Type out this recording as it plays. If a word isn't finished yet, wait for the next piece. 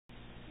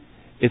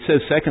It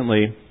says,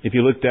 secondly, if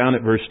you look down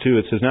at verse 2,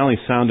 it says not only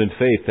sound in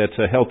faith, that's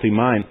a healthy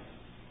mind,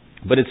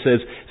 but it says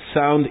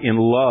sound in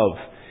love.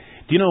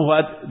 Do you know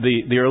what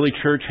the early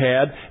church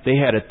had? They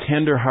had a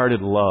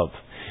tender-hearted love.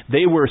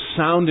 They were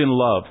sound in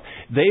love.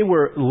 They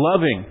were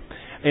loving.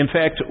 In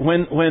fact,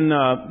 when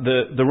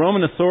the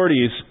Roman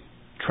authorities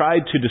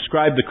tried to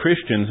describe the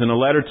Christians in a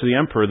letter to the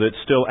emperor that's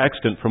still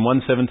extant from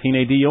 117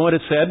 AD, you know what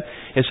it said?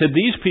 It said,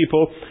 these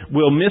people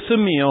will miss a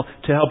meal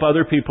to help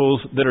other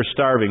people that are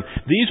starving.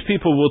 These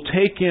people will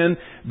take in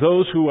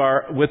those who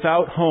are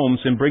without homes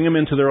and bring them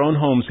into their own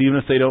homes even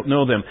if they don't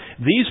know them.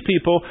 These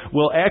people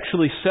will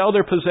actually sell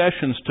their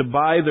possessions to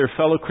buy their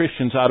fellow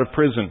Christians out of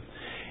prison.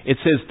 It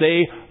says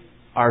they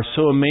are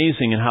so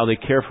amazing in how they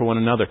care for one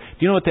another. Do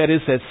you know what that is?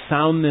 That's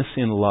soundness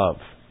in love.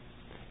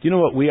 Do you know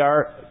what we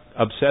are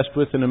obsessed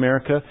with in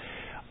America?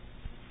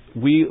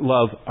 We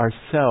love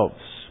ourselves.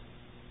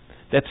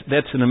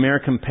 That's an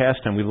American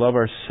pastime. We love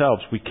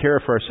ourselves. We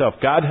care for ourselves.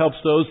 God helps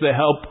those that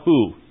help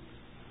who?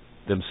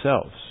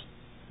 Themselves.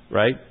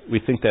 Right? We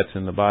think that's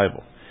in the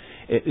Bible.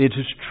 It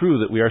is true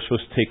that we are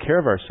supposed to take care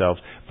of ourselves,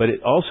 but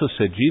it also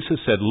said, Jesus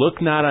said,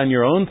 look not on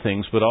your own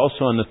things, but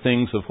also on the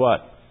things of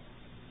what?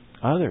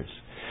 Others.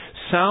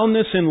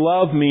 Soundness in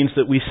love means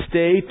that we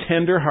stay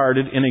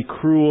tender-hearted in a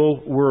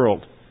cruel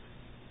world.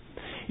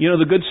 You know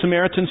the Good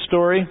Samaritan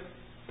story?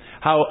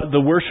 How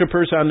the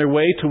worshipers on their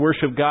way to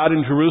worship God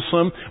in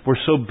Jerusalem were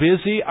so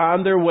busy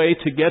on their way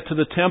to get to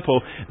the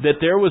temple that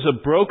there was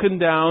a broken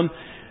down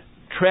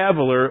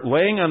traveler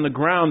laying on the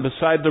ground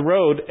beside the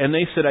road, and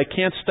they said, I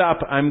can't stop,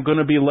 I'm going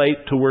to be late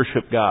to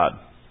worship God.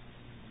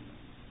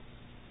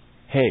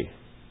 Hey,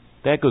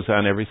 that goes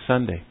on every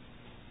Sunday,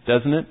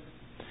 doesn't it?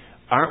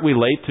 Aren't we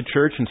late to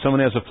church and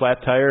someone has a flat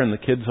tire and the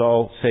kids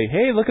all say,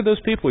 hey, look at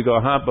those people. We go,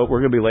 but we're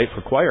going to be late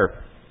for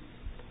choir.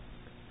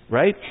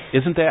 Right?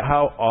 Isn't that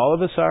how all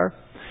of us are?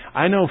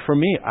 I know for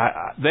me,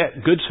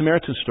 that Good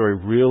Samaritan story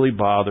really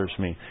bothers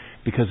me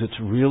because it's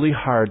really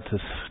hard to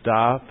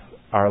stop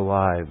our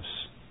lives.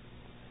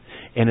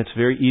 And it's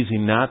very easy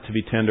not to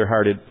be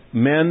tender-hearted.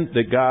 Men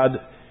that God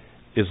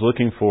is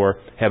looking for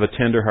have a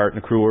tender heart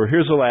and a cruel.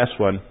 Here's the last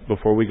one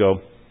before we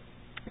go.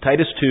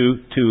 Titus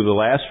 2:2, the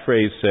last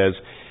phrase says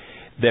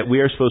that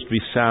we are supposed to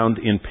be sound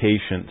in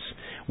patience.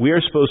 We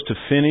are supposed to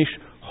finish,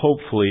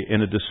 hopefully,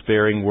 in a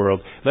despairing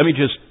world. Let me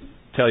just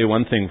tell you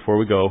one thing before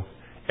we go.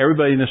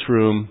 Everybody in this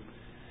room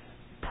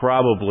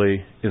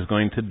probably is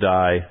going to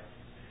die.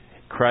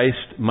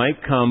 Christ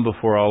might come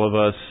before all of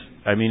us.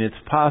 I mean, it's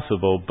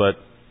possible, but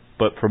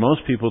for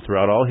most people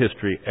throughout all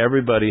history,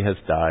 everybody has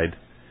died.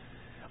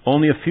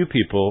 Only a few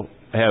people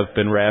have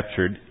been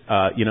raptured.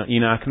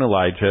 Enoch and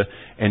Elijah,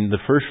 and the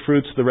first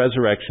fruits of the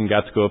resurrection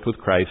got to go up with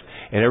Christ,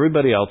 and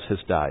everybody else has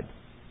died.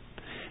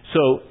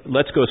 So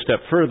let's go a step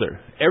further.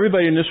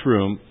 Everybody in this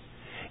room,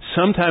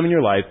 sometime in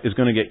your life, is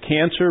going to get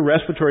cancer,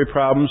 respiratory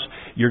problems,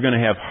 you're going to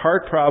have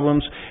heart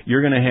problems,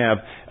 you're going to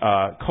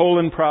have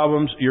colon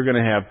problems, you're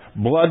going to have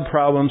blood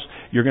problems,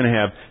 you're going to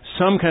have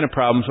some kind of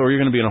problems, or you're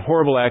going to be in a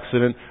horrible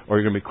accident, or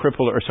you're going to be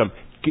crippled or something.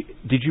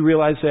 Did you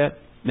realize that?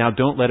 Now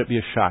don't let it be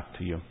a shock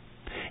to you.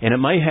 And it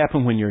might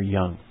happen when you're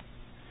young.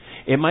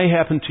 It might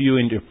happen to you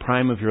in the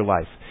prime of your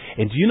life.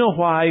 And do you know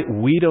why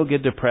we don't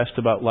get depressed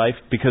about life?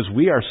 Because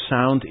we are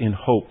sound in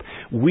hope.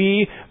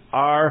 We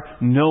are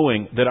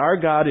knowing that our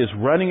God is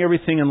running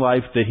everything in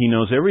life, that He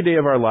knows every day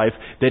of our life,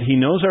 that He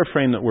knows our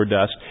frame that we're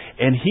dust,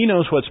 and He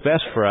knows what's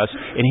best for us,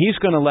 and He's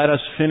going to let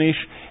us finish,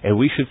 and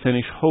we should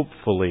finish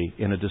hopefully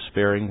in a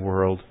despairing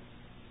world.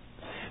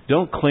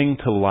 Don't cling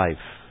to life.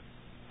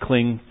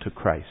 Cling to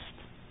Christ.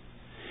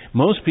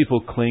 Most people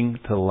cling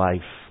to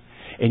life.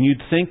 And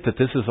you'd think that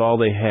this is all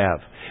they have.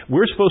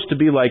 We're supposed to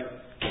be like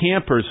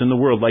campers in the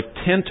world, like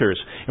tenters.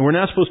 And we're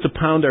not supposed to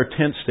pound our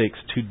tent stakes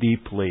too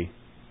deeply.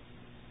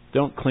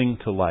 Don't cling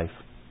to life.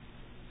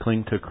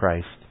 Cling to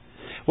Christ.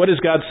 What does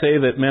God say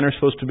that men are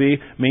supposed to be?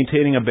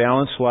 Maintaining a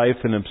balanced life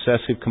in an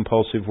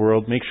obsessive-compulsive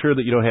world. Make sure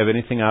that you don't have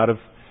anything out of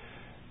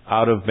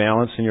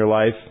balance in your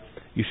life.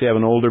 You should have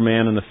an older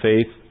man in the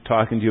faith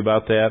talking to you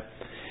about that.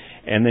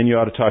 And then you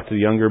ought to talk to the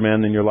younger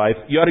men in your life.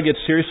 You ought to get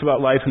serious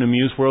about life in a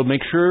mused world.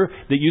 Make sure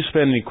that you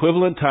spend an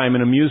equivalent time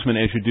in amusement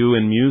as you do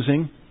in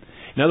musing.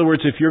 In other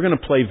words, if you're going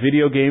to play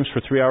video games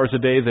for 3 hours a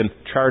day, then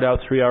chart out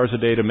 3 hours a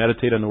day to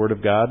meditate on the Word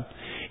of God.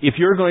 If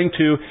you're going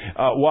to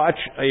watch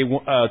a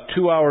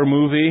 2-hour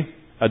movie,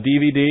 a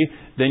DVD,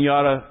 then you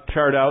ought to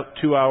chart out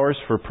 2 hours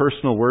for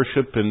personal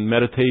worship and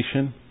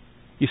meditation.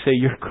 You say,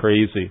 you're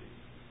crazy.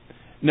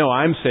 No,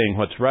 I'm saying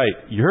what's right.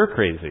 You're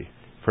crazy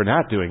for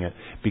not doing it,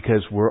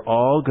 because we're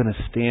all going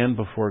to stand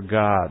before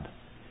God.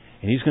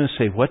 And He's going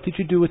to say, what did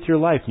you do with your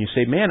life? And you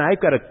say, man,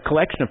 I've got a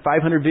collection of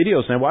 500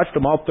 videos and I watched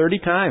them all 30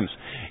 times.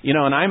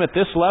 And I'm at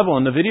this level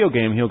in the video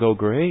game. He'll go,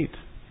 great.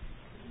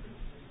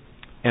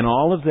 And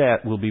all of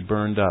that will be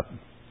burned up. Do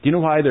you know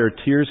why there are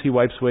tears He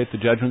wipes away at the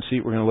judgment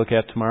seat we're going to look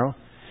at tomorrow?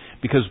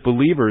 Because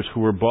believers who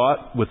were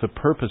bought with the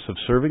purpose of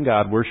serving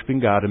God, worshiping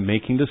God, and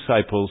making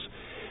disciples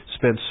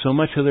spend so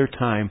much of their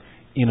time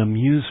in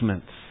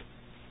amusements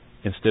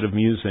instead of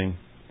musing.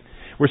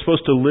 We're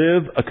supposed to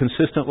live a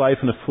consistent life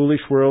in a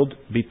foolish world,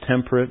 be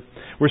temperate.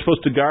 We're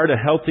supposed to guard a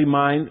healthy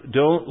mind.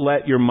 Don't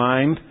let your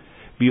mind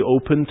be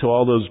open to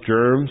all those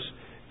germs.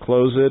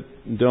 Close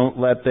it. Don't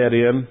let that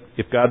in.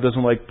 If God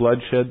doesn't like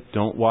bloodshed,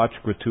 don't watch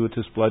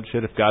gratuitous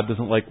bloodshed. If God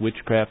doesn't like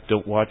witchcraft,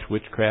 don't watch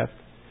witchcraft.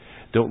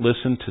 Don't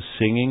listen to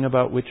singing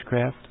about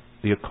witchcraft,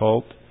 the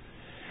occult.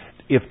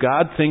 If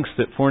God thinks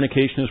that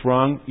fornication is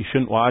wrong, you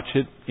shouldn't watch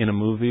it in a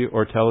movie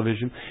or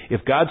television.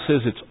 If God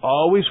says it's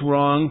always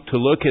wrong to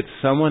look at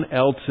someone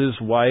else's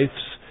wife's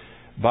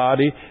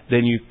body,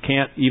 then you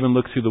can't even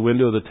look through the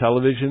window of the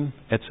television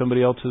at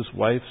somebody else's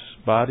wife's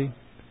body. Do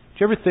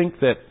you ever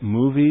think that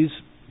movies,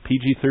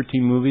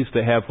 PG-13 movies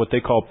that have what they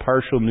call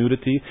partial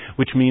nudity,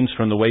 which means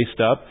from the waist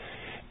up,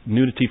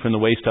 nudity from the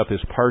waist up is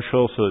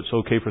partial, so it's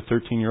okay for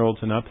 13-year-olds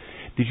and up.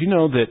 Did you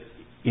know that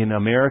in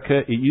America,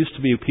 it used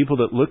to be people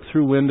that looked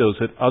through windows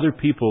at other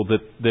people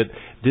that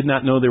did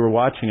not know they were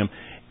watching them,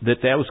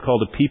 that was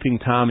called a peeping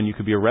Tom, and you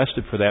could be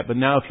arrested for that. But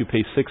now if you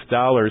pay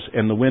 $6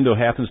 and the window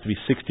happens to be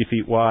 60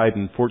 feet wide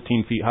and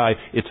 14 feet high,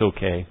 it's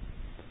okay.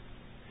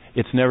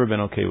 It's never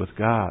been okay with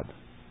God.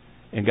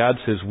 And God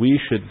says we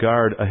should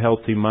guard a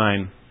healthy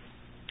mind.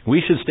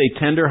 We should stay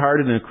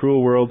tender-hearted in a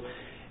cruel world,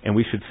 and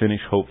we should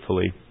finish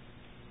hopefully.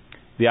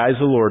 The eyes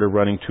of the Lord are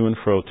running to and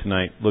fro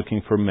tonight,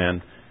 looking for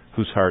men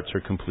whose hearts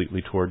are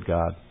completely toward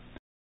God.